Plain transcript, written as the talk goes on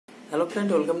Hello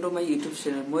friend, welcome to my YouTube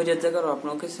channel. मैं रेज्जाक और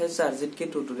आपनलोके चाइছে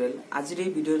rzktutorial। আজিৰ এই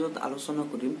ভিডিঅ'টোত আলোচনা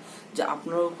কৰিম যে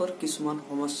আপোনালোকৰ কিছুমান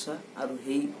সমস্যা আৰু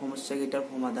সেই সমস্যাকেইটাৰ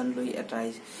সমাধান লৈ এটা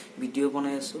ভিডিঅ'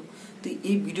 বনাই আছো। তো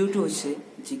এই ভিডিঅ'টো হৈছে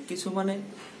যে কিছুমানে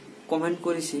কমেন্ট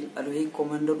কৰিছিল আৰু সেই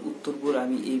কমেন্টৰ উত্তৰবোৰ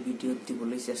আমি এই ভিডিঅ'ত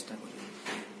দিবলৈ চেষ্টা কৰিম।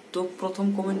 তো প্ৰথম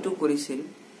কমেন্টটো কৰিছিল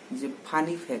যে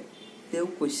ফানি ফ্যাক্ট। তেওঁ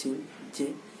কৈছিল যে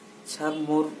স্যাৰ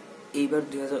মোৰ এইবাৰ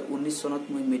 2019 চনত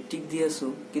মই মেট্ৰিক দি আছো,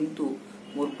 কিন্তু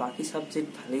मोर बाकी सब्जेक्ट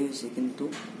भाले होइसे किंतु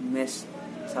मैथ्स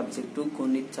सब्जेक्ट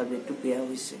गणित सब्जेक्ट बेया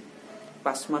होइसे,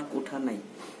 5 मार्क उठा नाइ।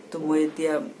 तो मैं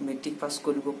एतिया मेट्रिक पास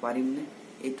करिब पारिम ने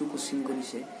एटु क्वेश्चन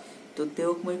करिसे। तो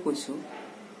तेওক मैं কৈছো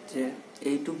जे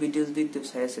एटु भिडिओ जदि तेও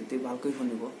চাই আছে তে ভালকৈ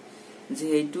শুনিব যে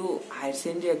एटु हायर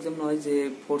सेकेंडरी एग्जाम নহয় যে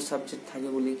 4 সাবজেক্ট থাকে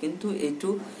বলি, কিন্তু एटु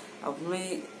আপুনি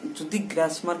যদি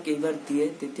গ্ৰাস মাৰ্ক এইবাৰ দিয়ে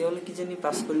তেতিয়ালে কি জানি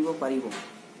পাস কৰিব পাৰিব।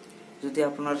 যদি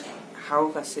আপোনাৰ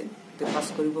হাওক আছে पास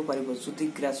करिब पारिब যদি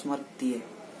গ্ৰাস মাৰ্ক দিয়ে,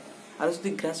 আৰু যদি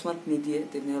গ্ৰাস মাৰ্ক নিদিয়ে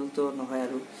তেনেহলে তো নহয়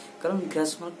আৰু, কাৰণ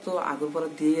গ্ৰাস মাৰ্ক তো আগৰ পৰা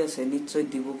দিয়ে আছে, নিশ্চয়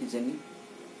দিব কি জানি।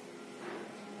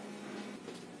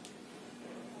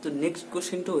 তো নেক্সট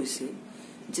কোশ্চেনটো হৈছে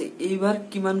যে এইবাৰ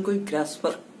কিমানকৈ গ্ৰাস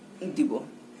মাৰ্ক দিব।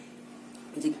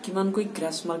 যে কিমানকৈ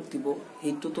গ্ৰাস মাৰ্ক দিব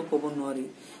হেতু তো ক'ব নোৱাৰি,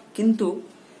 কিন্তু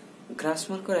গ্ৰাস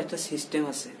মাৰ্কৰ এটা সিস্টেম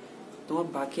আছে। তোমাৰ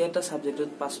বাকি এটা সাবজেক্টত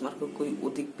 5 মাৰ্ককৈ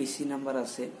অধিক বেছি নাম্বাৰ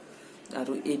আছে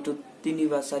আৰু এইটো 3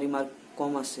 বা 4 মার্ক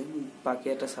কম আছে বাকি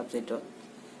এটা সাবজেক্টত,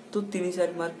 তো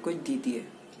 3-4 মার্ক কৈ দি দিয়ে।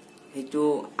 হেতু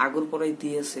আগৰ পৰাই দি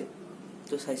আছে।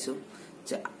 তো চাইছো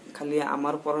যে খালি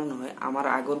আমাৰ পৰা নহয়, আমাৰ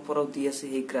আগৰ পৰাও দি আছে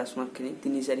এই গ্ৰাস মার্কখিনি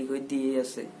 3-4 কৈ দিয়ে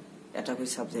আছে এটা কৈ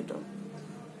সাবজেক্টত।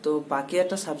 তো বাকি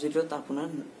এটা সাবজেক্টত আপোনাৰ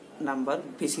নাম্বাৰ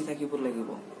বেছি থাকিব লাগিব,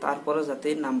 তাৰ পৰা যাতে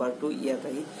নাম্বাৰটো ইয়াত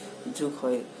আহি যোগ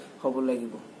হ'ব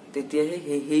লাগিব, তেতিয়াহে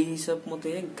সেই হিচাপ মতে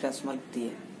গ্ৰাস মাৰ্ক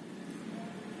দিয়ে।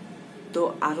 तो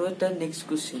आरो এটা नेक्स्ट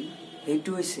क्वेश्चन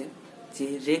हेतु হৈছে যে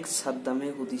ৰেক সাদ্দামে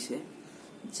সুধিছে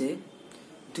যে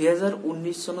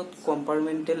 2019 চনত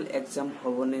কম্পাৰ্টমেন্টাল एग्जाम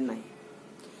হ'বনে নাই।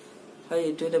 হয়,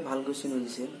 এটো এটা ভাল क्वेश्चन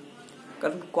হৈছে,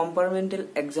 কাৰণ কম্পাৰ্টমেন্টাল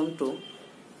एग्जाम টো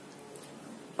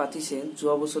পাতিছে,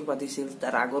 যোৱা বছৰ পাতিছিল,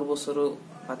 তাৰ আগৰ বছৰো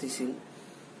পাতিছিল।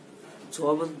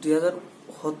 যোৱা বছৰ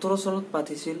 2017 চনত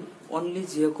পাতিছিল। অনলি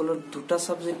যিসকলৰ দুটা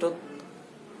সাবজেক্টত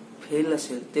ফেইল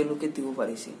আছিল তেওঁলোকে দিব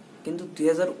পাৰিছিল, কিন্তু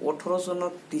 2018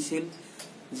 চনত দিছিল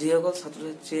যিসকল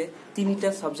ছাত্ৰ-ছাত্ৰীয়ে 3টা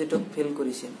সাবজেক্টত ফেল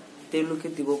কৰিছিল তেওঁলোকে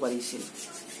দিব পাৰিছিল।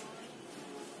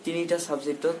 3টা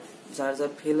সাবজেক্টত যাৰ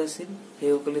যাৰ ফেল আছিল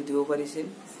সেইসকলে দিব পাৰিছিল,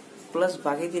 প্লাস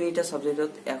বাকি 3টা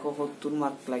সাবজেক্টত 170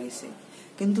 মাৰ্ক লাগিছে।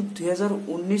 কিন্তু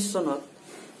 2019 চনত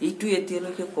এইটো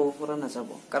এতিয়ালৈকে ক'ব পৰা নাযাব,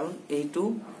 কাৰণ এইটো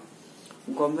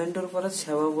গভৰ্ণমেন্টৰ পৰা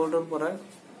সেৱা বোৰ্ডৰ পৰা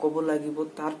ক'ব লাগিব,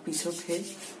 তাৰ পিছতহে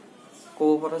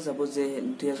ক'ব পৰা যাব যে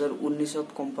 2019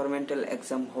 কম্পাৰ্টমেন্টাল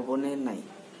एग्जाम হ'বনে নাই।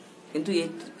 কিন্তু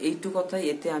এইটো কথা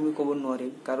এতিয়া আমি ক'ব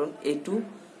নোৱাৰিম, কাৰণ এইটো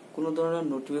কোনো ধৰণৰ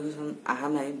নোটিফিকেশন আহা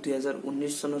নাই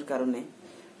 2019 চনৰ কাৰণে।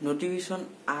 নোটিফিকেশন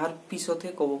আহাৰ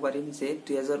পিছতহে ক'ব পাৰিম যে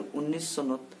 2019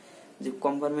 চনত যে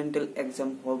কম্পাৰ্টমেন্টাল एग्जाम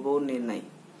হ'ব নে নাই।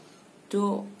 তো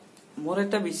মোৰ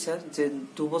এটা বিশ্বাস যে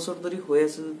 2 বছৰ ধৰি হৈ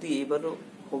আছে যদি এইবাৰো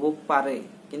হ'ব পাৰে,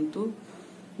 কিন্তু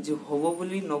যে হ'ব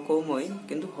বুলি নকও মই,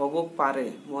 কিন্তু হ'ব পাৰে,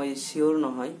 মই সিওৰ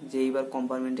নহয় যে এইবাৰ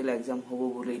কম্পাৰ্টমেন্টাল एग्जाम হ'ব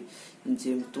বুলি।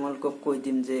 যে তোমালোকক কৈ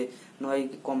দিম যে নহয়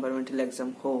কম্পাৰ্টমেন্টাল एग्जाम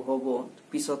হ'ব,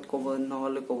 পিছত ক'ব,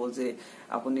 নহলে ক'ব যে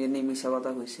আপুনি এনে মিছা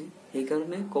কথা কৈছে। সেই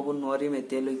কাৰণে ক'ব নোৱাৰিম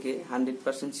এতিয়ালৈকে,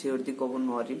 100% সিওৰিটি ক'ব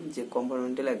নোৱাৰিম যে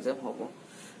কম্পাৰ্টমেন্টাল एग्जाम হ'ব,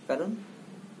 কাৰণ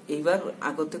এইবাৰ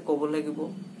আগতে ক'ব লাগিব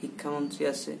শিক্ষামন্ত্ৰী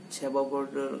আছে, সেৱা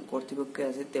বোৰ্ডৰ কৰ্তৃপক্ষ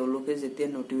আছে, তেওঁলোকে যেতিয়া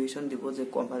নোটিফিকেশন দিব যে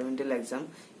কম্পাৰ্টমেন্টাল एग्जाम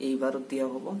এইবাৰ দিয়া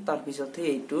হ'ব, তাৰ পিছতহে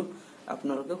এইটো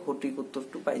আপোনালোকে সঠিক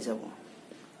উত্তৰটো পাই যাব।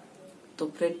 তো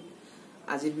ফ্ৰেন্ড,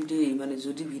 আজিৰ ভিডিঅ মানে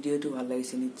যদি ভিডিঅটো ভাল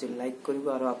লাগিছে নিশ্চয় লাইক কৰিব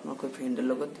আৰু আপোনালোকৰ ফ্ৰেণ্ডৰ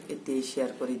লগত এতে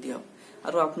শেয়াৰ কৰি দিয়ক,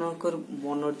 আৰু আপোনালোকৰ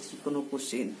মনৰ যিকোনো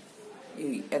কোশ্চেন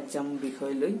এই एग्जाम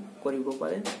বিষয় লৈ কৰিব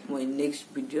পাৰে। মই নেক্সট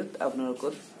ভিডিঅত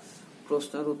আপোনালোকৰ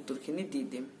প্ৰশ্নৰ উত্তৰখিনি দি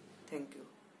দিম। Thank U.